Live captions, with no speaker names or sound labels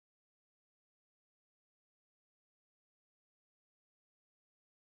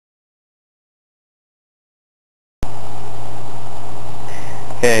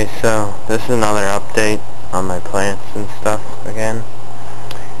Okay, so this is another update on my plants and stuff again.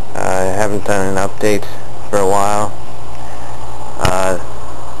 I haven't done an update for a while.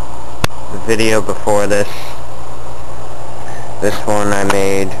 The video before this one I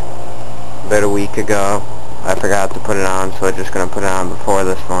made about a week ago. I forgot to put it on, so I'm just going to put it on before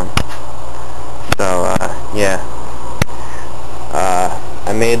this one. So, yeah.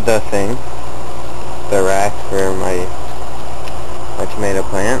 I made the rack for my tomato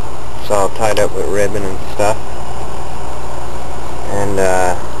plant. It's all tied up with ribbon and stuff. And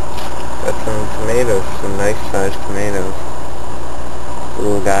got some tomatoes, some nice sized tomatoes.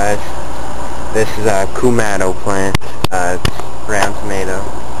 Little guys. This is a Kumato plant. It's brown tomato.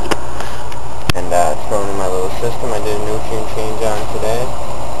 And thrown in my little system. I did a nutrient change on today.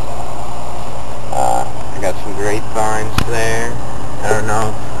 I got some grapevines there. I don't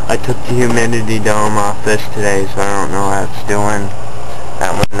know. I took the humidity dome off this today, so I don't know how it's doing.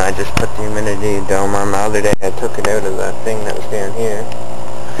 That one, I just put the humidity dome on. The other day I took it out of the thing that was down here.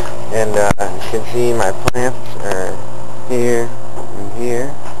 And you can see my plants are here and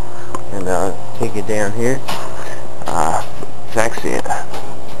here. And I'll take it down here. It's actually,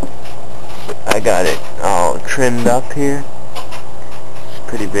 I got it all trimmed up here. It's a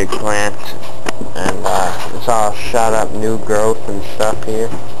pretty big plant. And it's all shot up new growth and stuff here.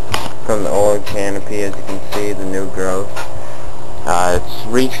 From the old canopy, as you can see, the new growth. It's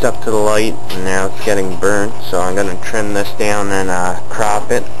reached up to the light and now it's getting burnt, so I'm going to trim this down and crop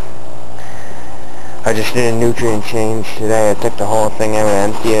it. I just did a nutrient change today. I took the whole thing out,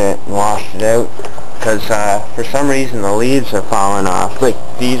 emptied it, and washed it out, because for some reason the leaves are falling off. Like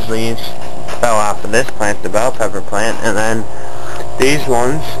these leaves fell off of this plant, the bell pepper plant, and then these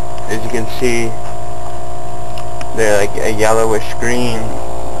ones, as you can see, they're like a yellowish green.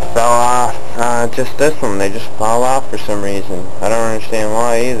 Fell off. Just this one, they just fall off for some reason. I don't understand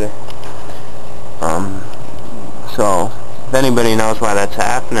why either. So if anybody knows why that's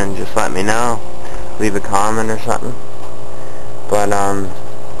happening, just let me know. Leave a comment or something. But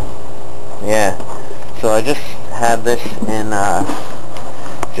yeah. So I just had this in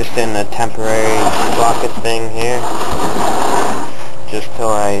just in a temporary bucket thing here, just till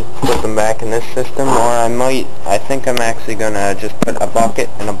I put them back in this system. Or I think I'm actually gonna just put a bucket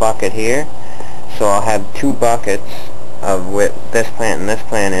and a bucket here, so I'll have two buckets with this plant and this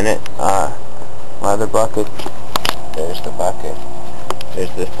plant in it. Other bucket, there's the bucket,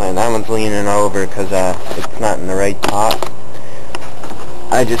 there's this plant. That one's leaning over because it's not in the right pot.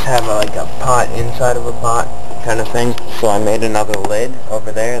 I just have like a pot inside of a pot kind of thing, so I made another lid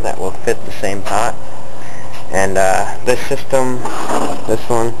over there that will fit the same pot. And this system, this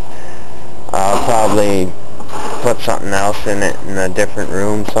one, I'll probably put something else in it in a different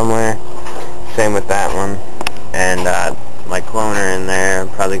room somewhere. Same with that one. And my cloner in there, I'm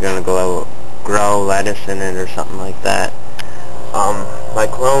probably going to grow lettuce in it or something like that. My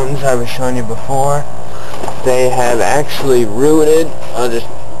clones I was showing you before, they have actually rooted. I'll just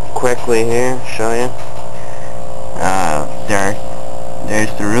quickly here show you.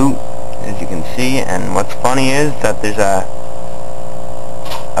 There's the root, as you can see, and what's funny is that there's a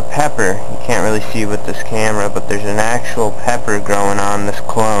pepper. You can't really see with this camera, but there's an actual pepper growing on this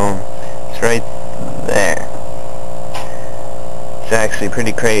clone. It's right there. It's actually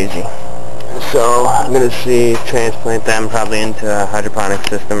pretty crazy. So I'm gonna transplant them probably into a hydroponic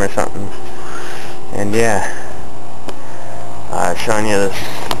system or something. And yeah, showing you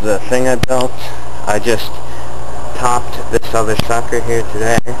the thing I built. I just topped this other sucker here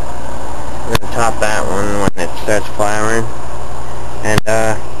today. I'm going to top that one when it starts flowering. And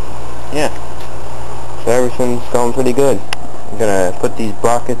yeah, so everything's going pretty good. I'm going to put these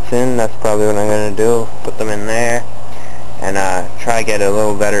buckets in. That's probably what I'm going to do. Put them in there and try to get a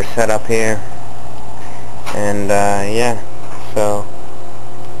little better setup here. And yeah, so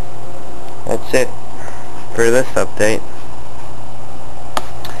that's it for this update.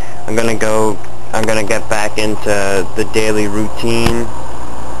 I'm gonna get back into the daily routine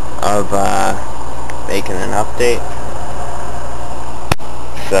of making an update.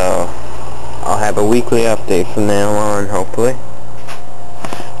 So I'll have a weekly update from now on, hopefully.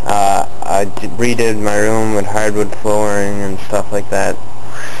 I redid my room with hardwood flooring and stuff like that.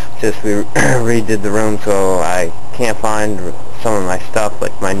 Just we redid the room, so I can't find some of my stuff,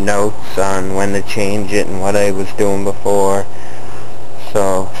 like my notes on when to change it and what I was doing before.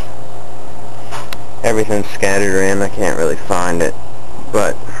 So everything's scattered around. I can't really find it.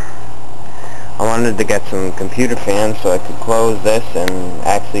 But I wanted to get some computer fans so I could close this and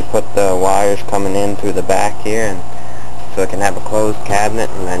actually put the wires coming in through the back here, and so I can have a closed cabinet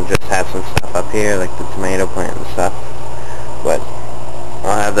and then just have some stuff up here like the tomato plant and stuff. But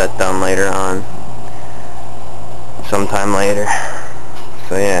I'll have that done later on, sometime later.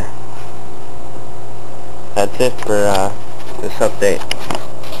 So yeah, that's it for this update.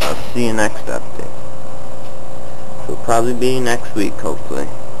 I'll see you next update. It'll probably be next week, hopefully.